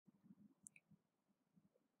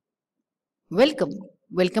Welcome,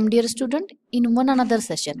 welcome, dear student, in one another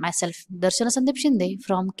session. Myself, Darshana Sandeep Shinde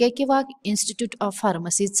from KK Institute of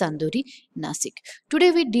Pharmacy, Chandori, Nasik.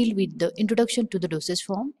 Today we deal with the introduction to the dosage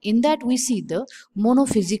form. In that we see the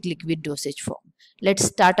monophasic liquid dosage form. Let's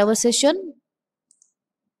start our session.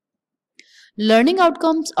 Learning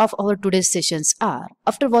outcomes of our today's sessions are: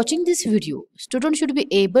 after watching this video, students should be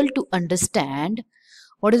able to understand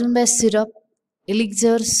what is meant by syrup,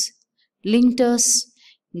 elixirs, Linctus,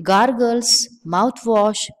 gargles,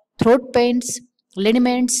 mouthwash, throat paints,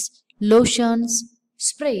 liniments, lotions,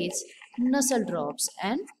 sprays, nasal drops,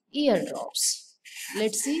 and ear drops.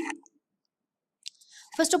 Let's see.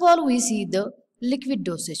 First of all, we see the liquid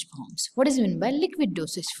dosage forms. What is meant by liquid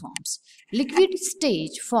dosage forms? Liquid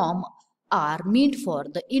stage form are meant for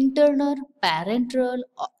the internal, parenteral,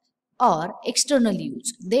 or external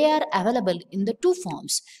use. They are available in the two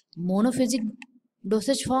forms: monophasic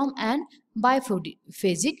dosage form and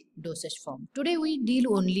biphasic dosage form. Today we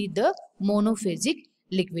deal only the monophasic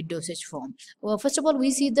liquid dosage form. First of all,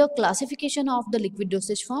 we see the classification of the liquid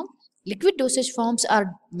dosage form. Liquid dosage forms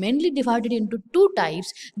are mainly divided into two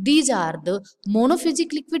types. These are the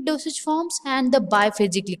monophasic liquid dosage forms and the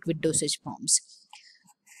biphasic liquid dosage forms.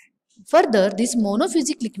 Further, this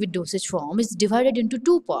monophasic liquid dosage form is divided into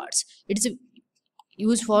two parts. It is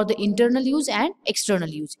used for the internal use and external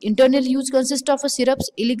use. Internal use consists of syrups,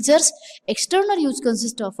 elixirs. External use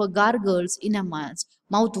consists of gargles, enamels,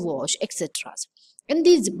 mouthwash, etc. And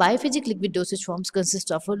these biphasic liquid dosage forms consist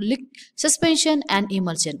of suspension and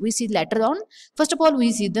emulsion. We see later on. First of all,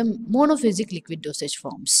 we see the monophasic liquid dosage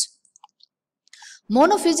forms.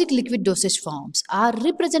 Monophasic liquid dosage forms are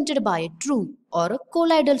represented by true or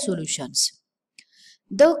colloidal solutions.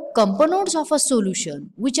 The components of a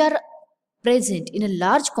solution which are present in a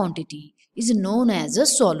large quantity is known as a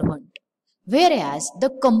solvent, whereas the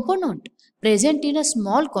component present in a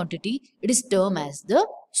small quantity, it is termed as the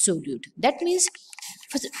solute. That means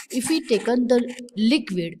if we take on the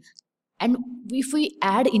liquid and if we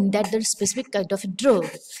add in that the specific kind of drug,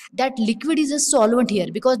 that liquid is a solvent here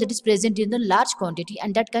because that is present in a large quantity,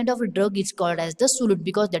 and that kind of a drug is called as the solute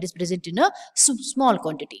because that is present in a small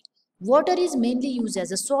quantity. Water is mainly used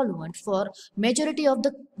as a solvent for majority of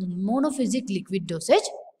the monophasic liquid dosage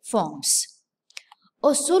forms.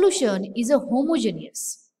 A solution is a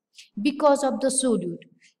homogeneous because of the solute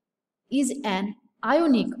is an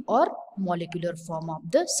ionic or molecular form of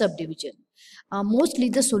the subdivision. Mostly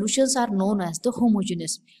the solutions are known as the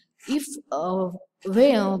homogeneous because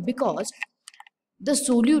the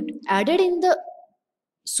solute added in the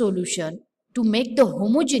solution to make the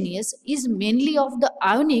homogeneous is mainly of the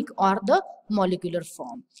ionic or the molecular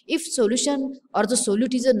form. If solution or the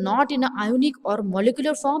solute is not in an ionic or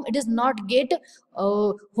molecular form, it does not get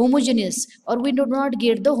homogeneous, or we do not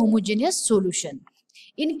get the homogeneous solution.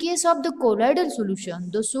 In case of the colloidal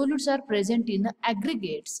solution, the solutes are present in the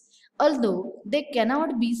aggregates, although they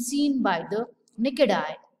cannot be seen by the naked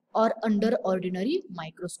eye or under ordinary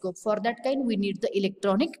microscope. For that kind, we need the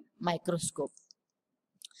electronic microscope.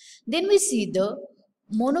 Then we see the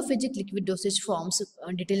monophasic liquid dosage forms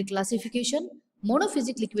detailed classification.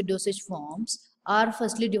 Monophasic liquid dosage forms are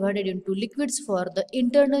firstly divided into liquids for the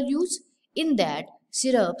internal use. In that,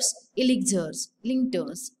 syrups, elixirs,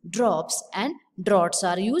 Linctus, drops, and draughts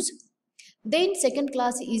are used. Then second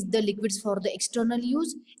class is the liquids for the external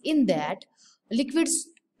use. In that, liquids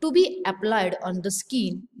to be applied on the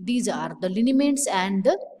skin, these are the liniments and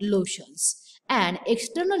the lotions. And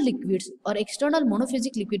external liquids or external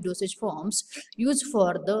monophasic liquid dosage forms used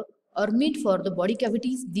for the or meant for the body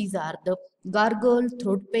cavities, these are the gargle,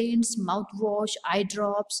 throat paints, mouthwash, eye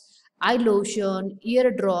drops, eye lotion,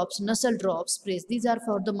 ear drops, nasal drops, sprays. These are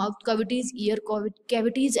for the mouth cavities, ear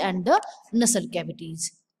cavities, and the nasal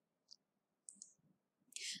cavities.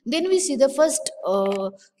 Then we see the first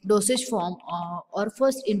dosage form or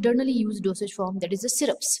first internally used dosage form, that is the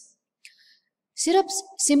syrups. Syrups,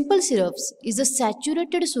 simple syrups, is a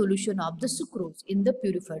saturated solution of the sucrose in the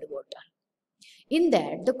purified water. In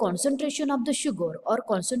that, the concentration of the sugar or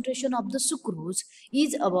concentration of the sucrose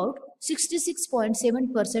is about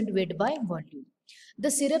 66.7% weight by volume. The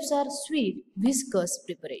syrups are sweet, viscous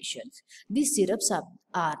preparations. These syrups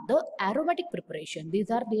are the aromatic preparation. They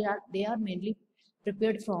are mainly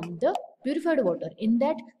prepared from the purified water. In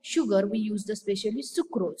that sugar, we use the specially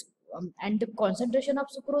sucrose. And the concentration of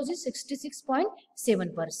sucrose is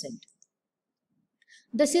 66.7%.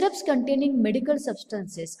 The syrups containing medical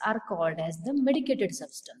substances are called as the medicated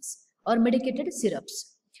substance or medicated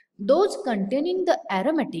syrups. Those containing the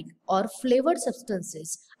aromatic or flavored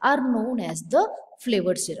substances are known as the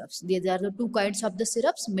flavored syrups. These are the two kinds of the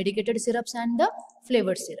syrups, medicated syrups and the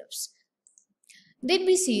flavored syrups. Then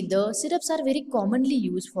we see the syrups are very commonly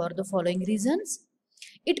used for the following reasons.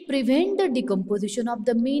 It prevents the decomposition of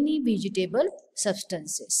the many vegetable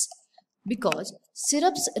substances because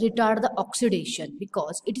syrups retard the oxidation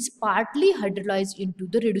because it is partly hydrolyzed into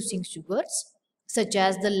the reducing sugars such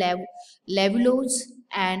as the levulose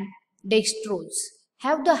and dextrose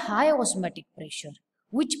have the high osmotic pressure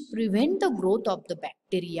which prevent the growth of the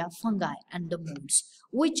bacteria, fungi and the molds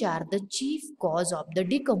which are the chief cause of the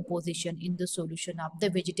decomposition in the solution of the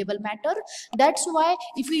vegetable matter. That's why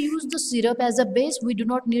if we use the syrup as a base, we do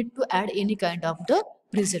not need to add any kind of the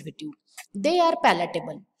preservative. They are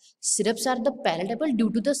palatable. Syrups are the palatable due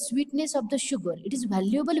to the sweetness of the sugar. It is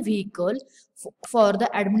valuable vehicle for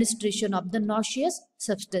the administration of the nauseous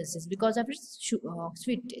substances because of its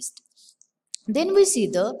sweet taste. Then we see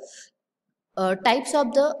the types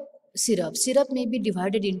of the syrup. Syrup may be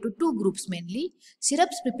divided into two groups mainly.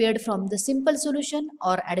 Syrups prepared from the simple solution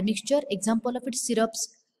or admixture. Example of it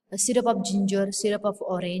syrups, a syrup of ginger, syrup of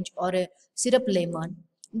orange or a syrup lemon.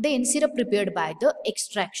 Then syrup prepared by the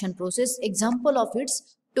extraction process. Example of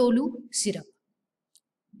its tolu syrup.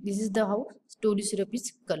 This is the how tolu syrup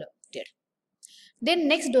is collected. Then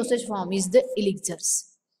next dosage form is the elixirs.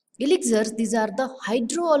 Elixirs, these are the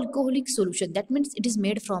hydroalcoholic solution. That means it is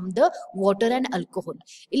made from the water and alcohol.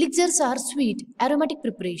 Elixirs are sweet, aromatic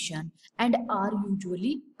preparation and are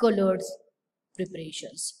usually colored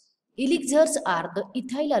preparations. Elixirs are the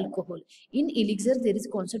ethyl alcohol. In elixir, there is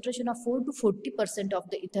concentration of 4 to 40% of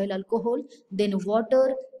the ethyl alcohol. Then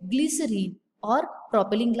water, glycerine or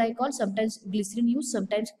propylene glycol. Sometimes glycerine used,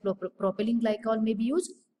 sometimes propylene glycol may be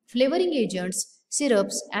used. Flavoring agents,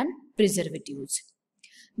 syrups and preservatives.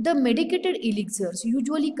 The medicated elixirs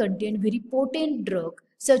usually contain very potent drugs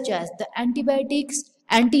such as the antibiotics,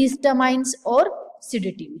 antihistamines or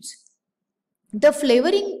sedatives. The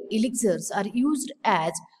flavoring elixirs are used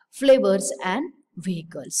as flavors and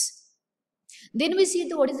vehicles. Then we see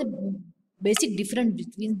what is the basic difference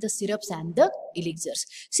between the syrups and the elixirs.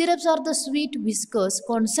 Syrups are the sweet, viscous,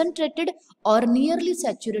 concentrated or nearly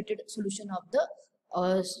saturated solution of the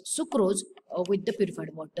sucrose with the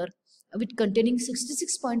purified water, with containing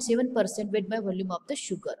 66.7% weight by volume of the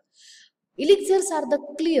sugar. Elixirs are the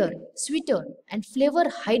clear, sweetened and flavor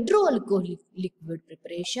hydroalcoholic liquid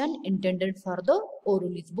preparation intended for the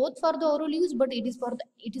oral use. Both for the oral use, but it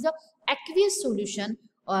is a aqueous solution,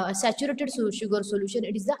 saturated sugar solution.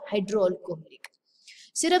 It is the hydroalcoholic.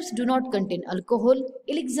 Syrups do not contain alcohol.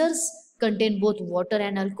 Elixirs contain both water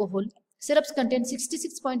and alcohol. Syrups contain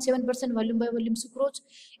 66.7% volume by volume sucrose.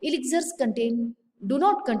 Elixirs do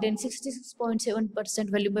not contain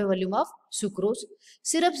 66.7% volume by volume of sucrose.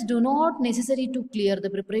 Syrups do not necessary to clear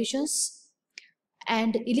the preparations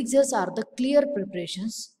and elixirs are the clear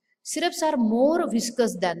preparations. Syrups are more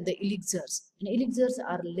viscous than the elixirs and elixirs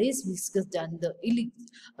are less viscous than the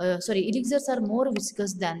elixirs are more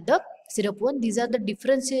viscous than the syrup one. These are the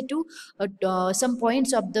differentiative some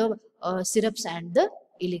points of the syrups and the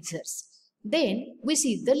elixirs. Then we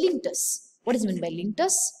see the Linctus. What is meant by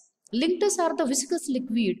Linctus? Linctus are the viscous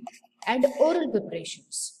liquid and oral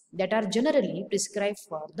preparations that are generally prescribed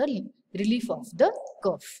for the relief of the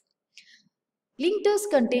cough. Linctus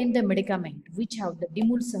contain the medicament which have the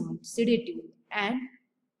demulcent, sedative and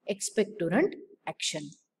expectorant action.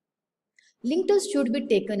 Linctus should be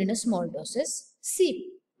taken in a small doses, sip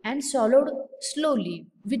and swallowed slowly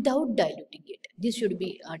without diluting it. This should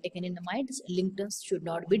be taken in the mind. Linctus should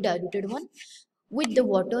not be diluted one with the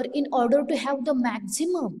water in order to have the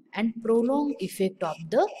maximum and prolonged effect of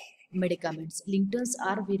the medicaments. Linctus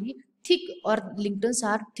are very thick or Linctus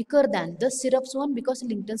are thicker than the syrups one because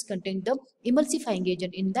Linctus contain the emulsifying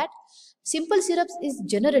agent in that. Simple syrups is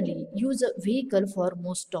generally used a vehicle for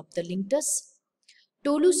most of the Linctus.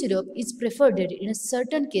 Tolu syrup is preferred in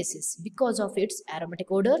certain cases because of its aromatic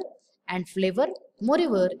odor and flavor.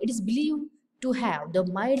 Moreover, it is believed to have the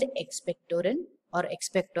mild expectorant or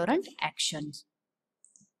expectorant actions.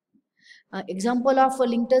 Example of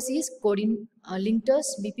Linctus is codeine. Linctus,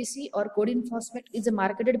 BPC or codeine phosphate is a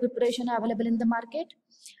marketed preparation available in the market.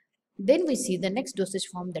 Then we see the next dosage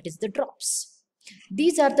form, that is the drops.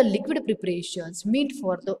 These are the liquid preparations meant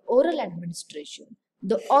for the oral administration.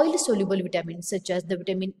 The oil soluble vitamins such as the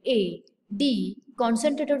vitamin A, D,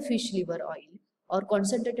 concentrated fish liver oil or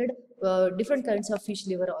concentrated different kinds of fish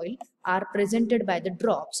liver oil are presented by the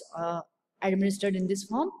drops administered in this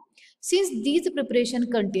form. Since these preparations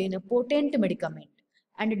contain a potent medicament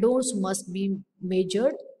and dose must be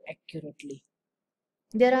measured accurately.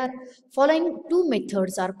 There are following two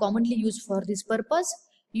methods are commonly used for this purpose.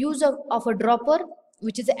 Use of a dropper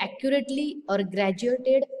which is accurately or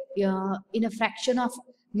graduated in a fraction of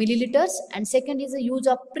milliliters, and second is the use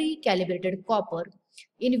of pre-calibrated copper,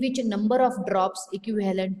 in which a number of drops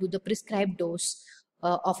equivalent to the prescribed dose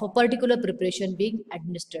of a particular preparation being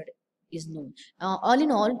administered is known. All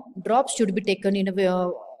in all, drops should be taken in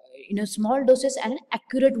a small doses and an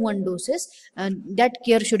accurate one doses, and that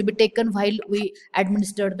care should be taken while we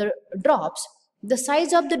administer the drops. The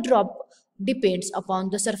size of the drop depends upon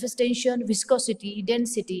the surface tension, viscosity,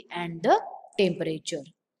 density, and the temperature.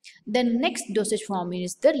 The next dosage form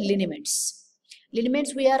is the liniments.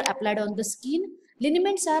 Liniments we are applied on the skin.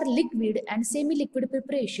 Liniments are liquid and semi-liquid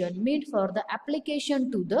preparation made for the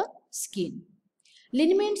application to the skin.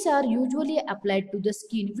 Liniments are usually applied to the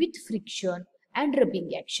skin with friction and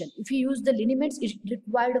rubbing action. If you use the liniments, it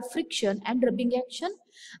required friction and rubbing action.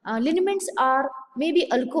 Liniments are maybe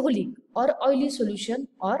alcoholic or oily solution,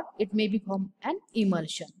 or it may become an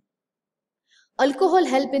emulsion. Alcohol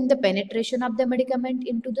help in the penetration of the medicament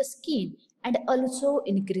into the skin and also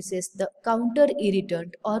increases the counter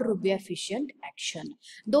irritant or rubefacient action.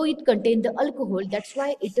 Though it contains the alcohol, that's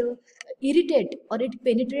why it irritate or it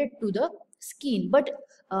penetrate to the skin, but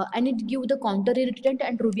and it give the counter irritant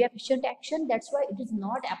and rubefacient action. That's why it is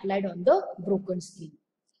not applied on the broken skin.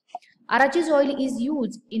 Arachis oil is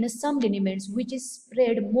used in some liniments which is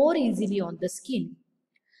spread more easily on the skin.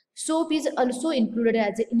 Soap is also included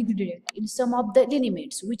as an ingredient in some of the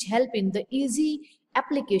liniments which help in the easy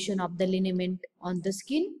application of the liniment on the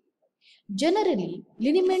skin. Generally,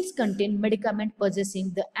 liniments contain medicament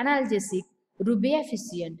possessing the analgesic,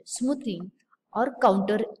 rubefacient, smoothing, or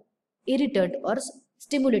counter irritant or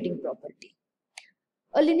stimulating property.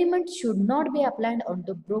 A liniment should not be applied on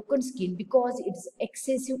the broken skin because it's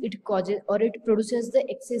excessive, it causes or it produces the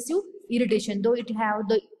excessive irritation, though it have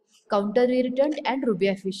the counter irritant and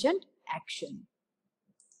rubefacient action.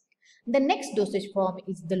 The next dosage form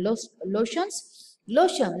is the lotions.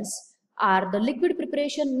 Lotions are the liquid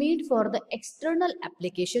preparation made for the external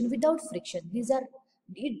application without friction.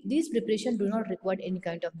 These preparations do not require any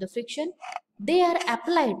kind of the friction. They are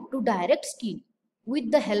applied to direct skin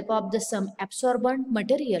with the help of some absorbent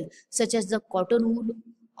material such as the cotton wool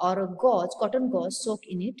or cotton gauze soak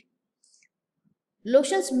in it.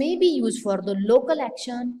 Lotions may be used for the local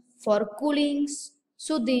action, for cooling,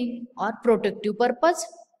 soothing, or protective purpose.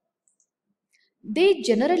 They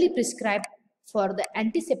generally prescribe for the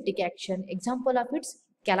antiseptic action. Example of its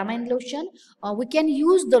calamine lotion. We can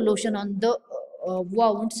use the lotion on the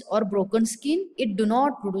wounds or broken skin. It do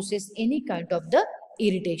not produces any kind of the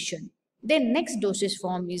irritation. Then next dosage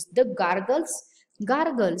form is the gargles.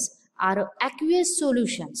 Gargles are aqueous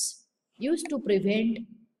solutions used to prevent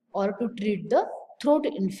or to treat the throat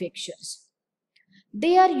infections.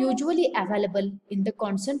 They are usually available in the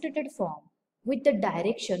concentrated form with the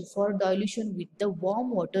direction for dilution with the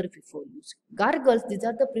warm water before use. Gargles, these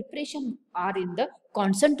are the preparation are in the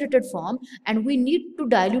concentrated form and we need to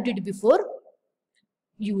dilute it before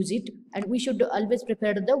use it, and we should always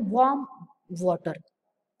prepare the warm water.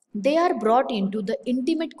 They are brought into the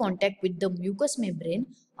intimate contact with the mucous membrane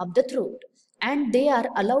of the throat and they are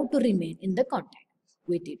allowed to remain in the contact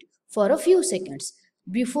with it for a few seconds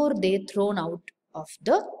before they are thrown out of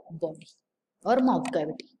the body or mouth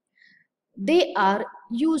cavity. They are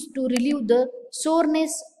used to relieve the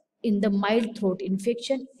soreness in the mild throat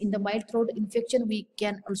infection. In the mild throat infection, we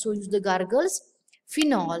can also use the gargles.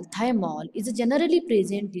 Phenol, thymol is generally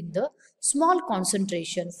present in the small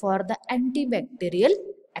concentration for the antibacterial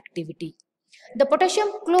activity. The potassium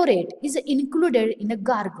chlorate is included in a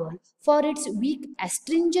gargle for its weak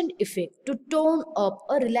astringent effect to tone up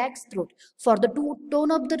a relaxed throat. For the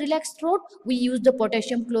tone up the relaxed throat, we use the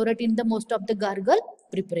potassium chlorate in the most of the gargle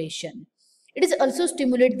preparation. It is also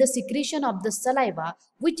stimulate the secretion of the saliva,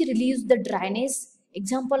 which relieves the dryness.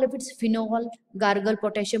 Example of its phenol, gargle,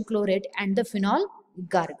 potassium chlorate, and the phenol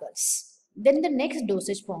gargles. Then the next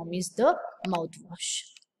dosage form is the mouthwash.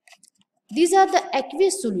 These are the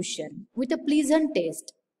aqueous solution with a pleasant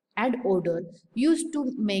taste and odor used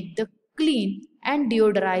to make the clean and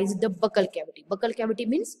deodorize the buccal cavity. Buccal cavity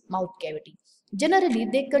means mouth cavity. Generally,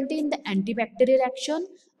 they contain the antibacterial action,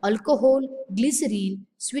 alcohol, glycerin,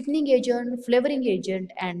 sweetening agent, flavoring agent,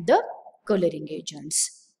 and the coloring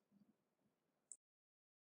agents.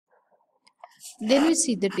 Then we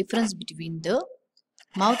see the difference between the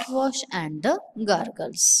mouthwash and the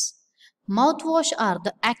gargles. Mouthwash are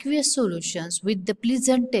the aqueous solutions with the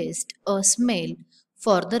pleasant taste or smell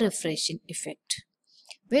for the refreshing effect.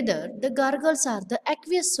 Whether the gargles are the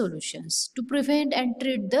aqueous solutions to prevent and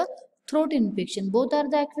treat the throat infection. Both are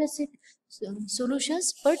the aqueous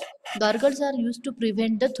solutions, but gargles are used to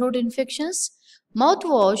prevent the throat infections.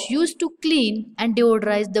 Mouthwash used to clean and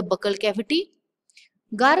deodorize the buccal cavity.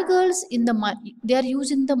 Gargles they are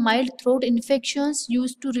used in the mild throat infections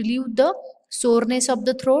used to relieve the soreness of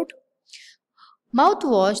the throat.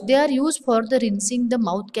 Mouthwash, they are used for the rinsing the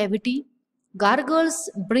mouth cavity. Gargles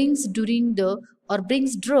brings drug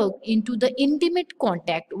into the intimate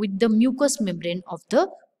contact with the mucous membrane of the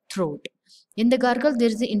throat. In the gargle, there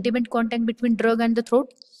is the intimate contact between drug and the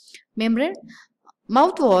throat membrane.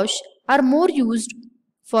 Mouthwash are more used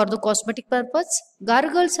for the cosmetic purpose.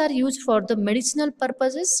 Gargles are used for the medicinal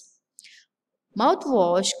purposes.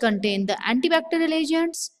 Mouthwash contain the antibacterial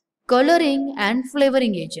agents, coloring and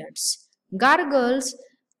flavoring agents. Gargles,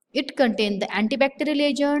 it contain the antibacterial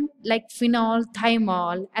agent like phenol,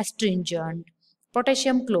 thymol, astringent,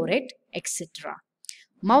 potassium chlorate, etc.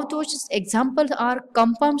 Mouthwash examples are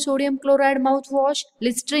compound sodium chloride mouthwash,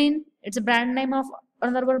 Listerine, it's a brand name of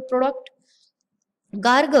another product.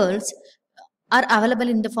 Gargles are available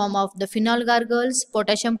in the form of the phenol gargles,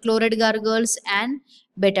 potassium chloride gargles, and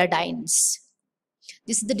betadines.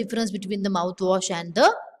 This is the difference between the mouthwash and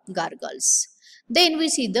the gargles. Then we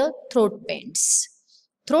see the throat paints.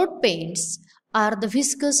 Throat paints are the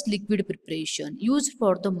viscous liquid preparation used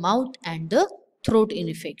for the mouth and the throat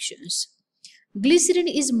infections. Glycerin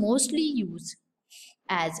is mostly used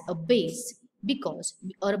as a base because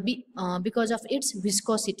of its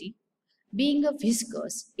viscosity. Being a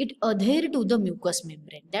viscous, it adheres to the mucous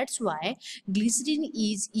membrane. That's why glycerin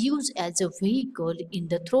is used as a vehicle in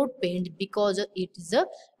the throat paint because it is a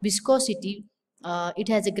viscosity. It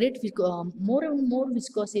has a great more and more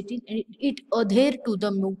viscosity, and it adheres to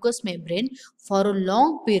the mucous membrane for a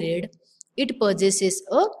long period. It possesses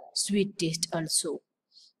a sweet taste also.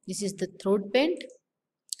 This is the throat paint.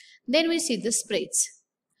 Then we see the sprays.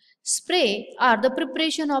 Spray are the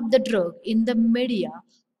preparation of the drug in the media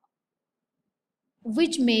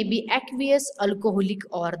which may be aqueous, alcoholic,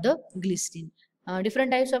 or the glycerin.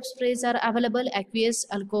 Different types of sprays are available: aqueous,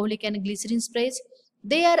 alcoholic, and glycerin sprays.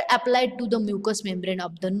 They are applied to the mucous membrane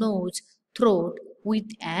of the nose, throat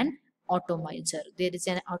with an atomizer. There is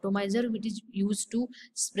an atomizer which is used to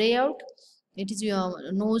spray out. It is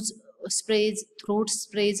nose sprays, throat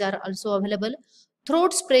sprays are also available.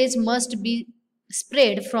 Throat sprays must be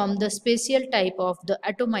sprayed from the special type of the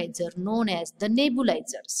atomizer known as the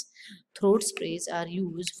nebulizers. Throat sprays are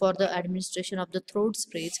used for the administration of the throat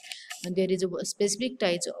sprays, and there is a specific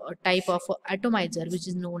type of atomizer which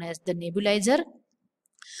is known as the nebulizer,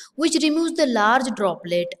 which removes the large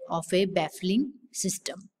droplet of a baffling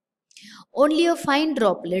system. Only a fine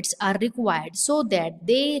droplets are required so that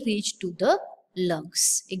they reach to the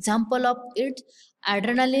lungs. Example of it: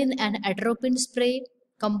 adrenaline and atropine spray,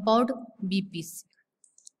 compound BPC.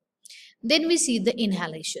 Then we see the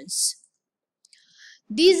inhalations.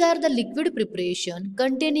 These are the liquid preparation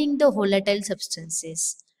containing the volatile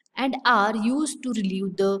substances and are used to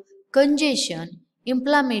relieve the congestion,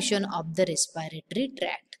 inflammation of the respiratory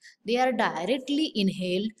tract. They are directly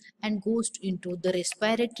inhaled and goes into the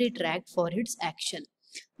respiratory tract for its action.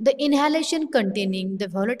 The inhalation containing the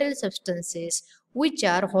volatile substances which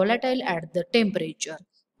are volatile at the temperature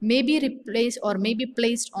may be replaced or may be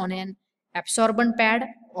placed on an absorbent pad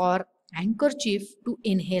or handkerchief to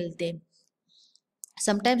inhale them.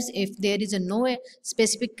 Sometimes if there is a no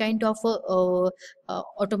specific kind of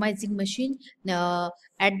automizing machine,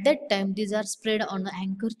 at that time these are spread on a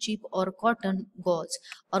handkerchief or cotton gauze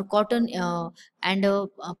or cotton and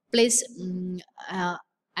place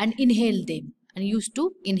and inhale them and used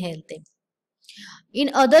to inhale them. In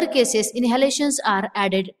other cases, inhalations are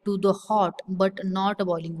added to the hot but not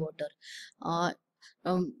boiling water. Uh,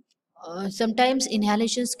 um, Sometimes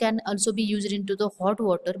inhalations can also be used into the hot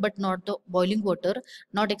water but not the boiling water,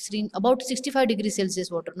 not extreme about 65 degrees Celsius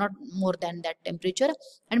water, not more than that temperature,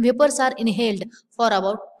 and vapors are inhaled for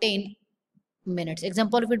about 10 minutes.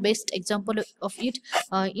 Example of it, best example of it,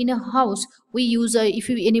 in a house we use if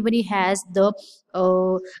anybody has the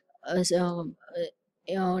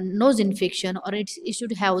nose infection, or it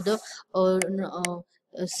should have the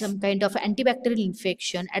some kind of antibacterial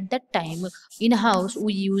infection. At that time in house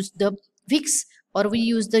we use the Vicks, or we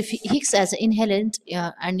use the Vicks as an inhalant,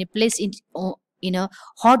 and place it in a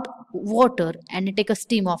hot water and take a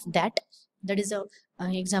steam of that. That is a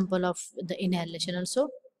example of the inhalation also.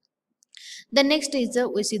 The next is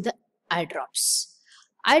we see the eye drops.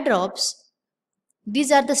 Eye drops,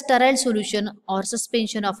 these are the sterile solution or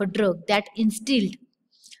suspension of a drug that instilled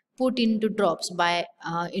put into drops by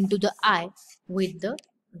into the eye with the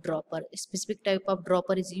dropper. A specific type of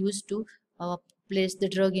dropper is used to place the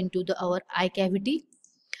drug into our eye cavity.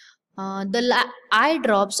 Eye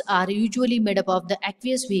drops are usually made up of the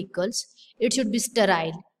aqueous vehicles. It should be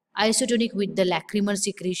sterile, isotonic with the lacrimal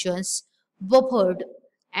secretions, buffered,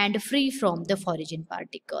 and free from the foreign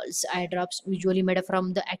particles. Eye drops usually made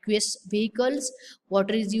from the aqueous vehicles.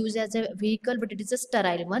 Water is used as a vehicle, but it is a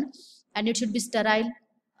sterile one, and it should be sterile.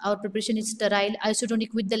 Our preparation is sterile.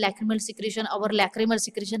 Isotonic with the lacrimal secretion. Our lacrimal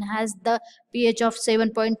secretion has the pH of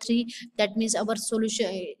 7.3. That means our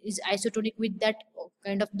solution is isotonic with that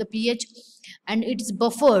kind of the pH, and it is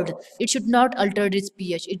buffered. It should not alter its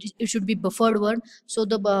pH. It should be buffered one. So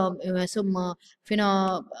the some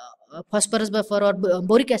phosphorus buffer or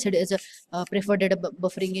boric acid is a preferred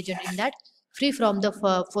buffering agent in that. Free from the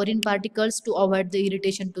foreign particles to avoid the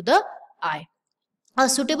irritation to the eye. A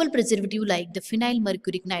suitable preservative like the phenyl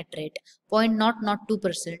mercuric nitrate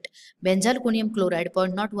 0.002%, benzalkonium chloride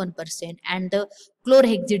 0.01%, and the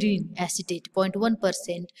chlorhexidine acetate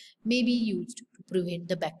 0.1% may be used to prevent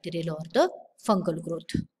the bacterial or the fungal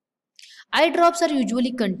growth. Eye drops are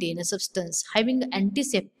usually contain a substance having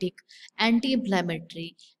antiseptic,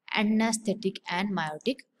 anti-inflammatory, anesthetic, and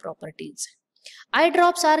myotic properties. Eye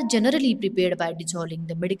drops are generally prepared by dissolving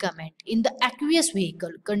the medicament in the aqueous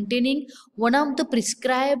vehicle containing one of the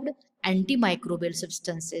prescribed antimicrobial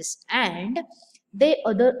substances and the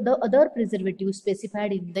other preservatives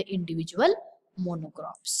specified in the individual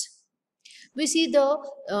monograms. We see the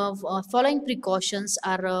following precautions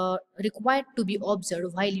are required to be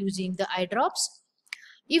observed while using the eye drops.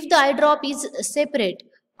 If the eye drop is separate,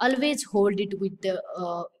 always hold it with the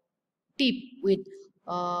tip with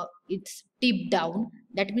its tip down.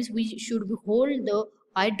 That means we should hold the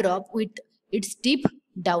eye drop with its tip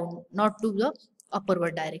down, not to the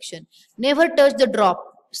upward direction. Never touch the drop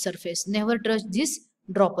surface. Never touch this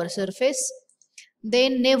dropper surface.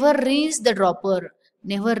 Then never rinse the dropper.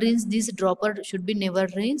 Never rinse this dropper. Should be never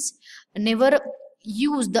rinse. Never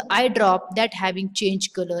use the eye drop that having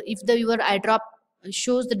changed color. If your eye drop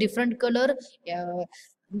shows the different color,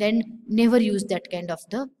 then never use that kind of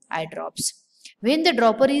the eye drops. When the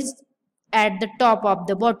dropper is at the top of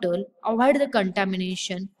the bottle, avoid the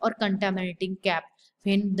contamination or contaminating cap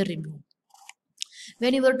when the remove.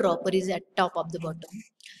 When your dropper is at top of the bottom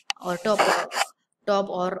or top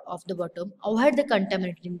or of the bottom, avoid the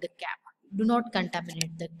contaminating the cap. Do not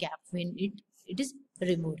contaminate the cap when it is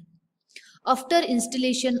removed. After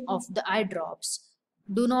installation of the eye drops,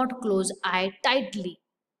 do not close eye tightly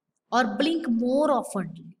or blink more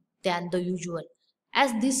often than the usual,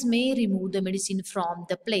 as this may remove the medicine from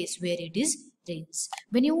the place where it is rinsed.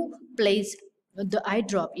 When you place the eye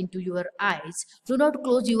drop into your eyes, do not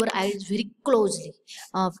close your eyes very closely.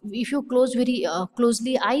 If you close very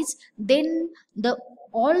closely eyes, then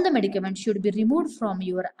all the medicament should be removed from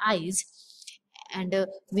your eyes, and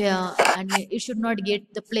it should not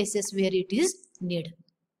get the places where it is needed.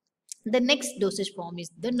 The next dosage form is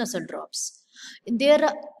the nasal drops. There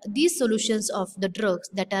are these solutions of the drugs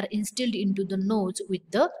that are instilled into the nose with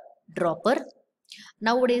the dropper.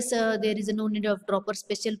 Nowadays, there is no need of dropper.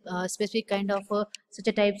 Specific kind of such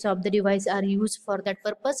a types of the device are used for that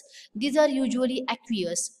purpose. These are usually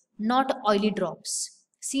aqueous, not oily drops,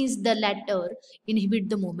 since the latter inhibit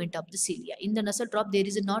the movement of the cilia. In the nasal drop, there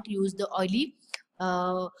is not used the oily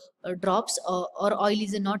drops, or oil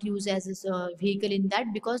is not used as a vehicle in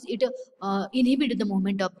that, because it inhibit the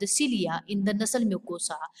movement of the cilia in the nasal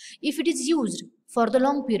mucosa. If it is used for the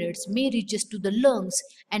long periods, may reaches to the lungs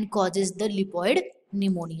and causes the lipoid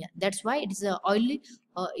pneumonia. That's why it is oily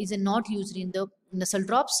is not used in the nasal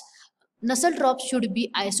drops. Nasal drops should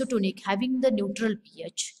be isotonic, having the neutral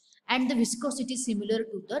pH and the viscosity similar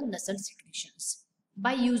to the nasal secretions.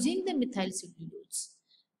 By using the methyl cellulose,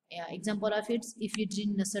 example of it, if you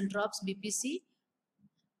drink nasal drops BPC,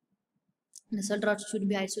 nasal drops should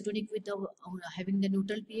be isotonic with having the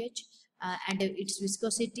neutral pH, and its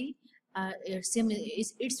viscosity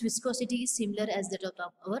is similar as that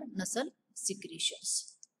of our nasal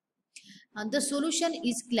secretions. And the solution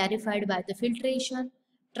is clarified by the filtration,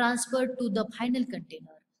 transferred to the final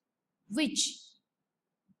container, which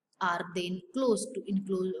are then closed to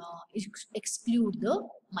exclude the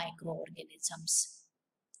microorganisms.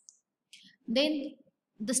 Then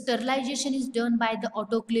the sterilization is done by the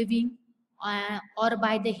autoclaving or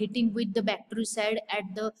by the heating with the bactericide at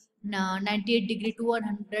the 98 degree to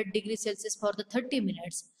 100 degree Celsius for the 30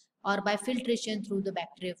 minutes, or by filtration through the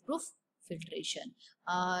bacteria-proof filtration.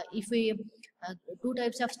 If we two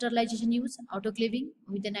types of sterilization use, autoclaving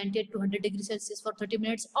with the 98 to 100 degree Celsius for 30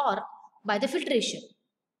 minutes, or by the filtration.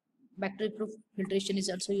 Bacteria-proof filtration is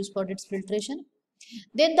also used for its filtration.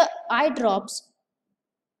 Then the eye drops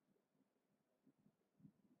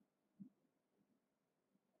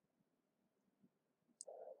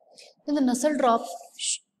the nasal drop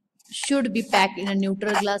should be packed in a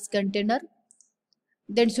neutral glass container.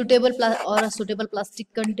 Then suitable or a suitable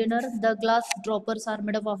plastic container. The glass droppers are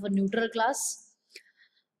made up of a neutral glass.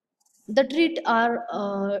 The treats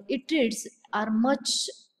are much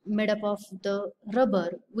made up of the rubber,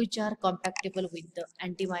 which are compatible with the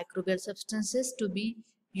antimicrobial substances to be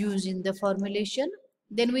used in the formulation.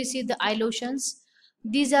 Then we see the eye lotions.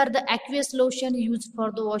 These are the aqueous lotion used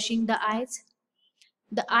for the washing the eyes.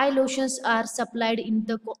 The eye lotions are supplied in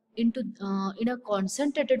a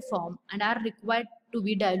concentrated form and are required to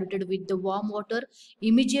be diluted with the warm water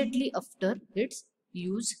immediately after its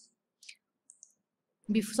use.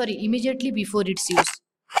 Immediately before its use.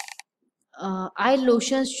 Eye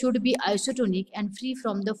lotions should be isotonic and free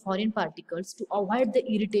from the foreign particles to avoid the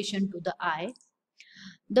irritation to the eye.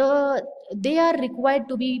 They are required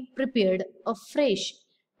to be prepared afresh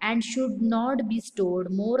and should not be stored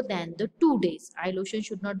more than the 2 days. Eye lotion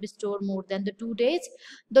should not be stored more than the 2 days.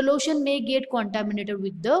 The lotion may get contaminated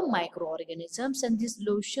with the microorganisms, and these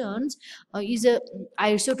lotions is a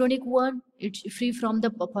isotonic one. It's free from the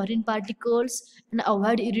foreign particles and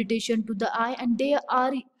avoid irritation to the eye, and they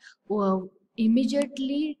are uh,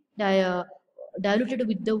 immediately diluted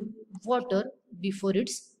with the water before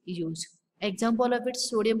its use. Example of it: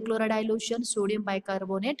 sodium chloride eye lotion, sodium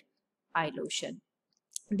bicarbonate eye lotion.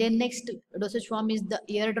 Then next dosage form is the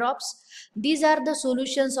ear drops. These are the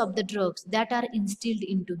solutions of the drugs that are instilled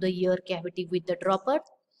into the ear cavity with the dropper.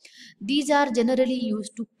 These are generally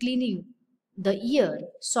used to cleaning the ear,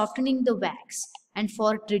 softening the wax, and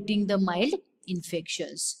for treating the mild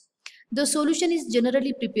infections. The solution is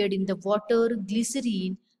generally prepared in the water,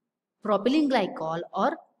 glycerine, propylene glycol,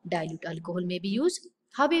 or dilute alcohol may be used.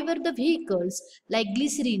 However, the vehicles like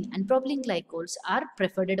glycerine and propylene glycols are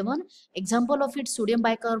preferred one. Example of it: sodium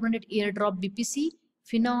bicarbonate eardrop BPC,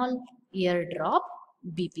 phenol eardrop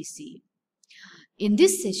BPC. In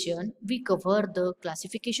this session, we cover the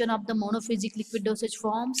classification of the monophasic liquid dosage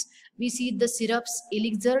forms. We see the syrups,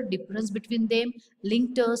 elixir, difference between them,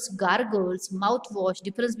 Linctus, gargles, mouthwash,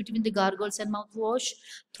 difference between the gargles and mouthwash,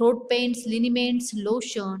 throat paints, liniments,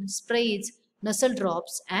 lotion, sprays, nasal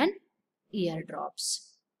drops, and ear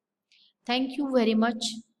drops. Thank you very much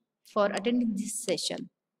for attending this session.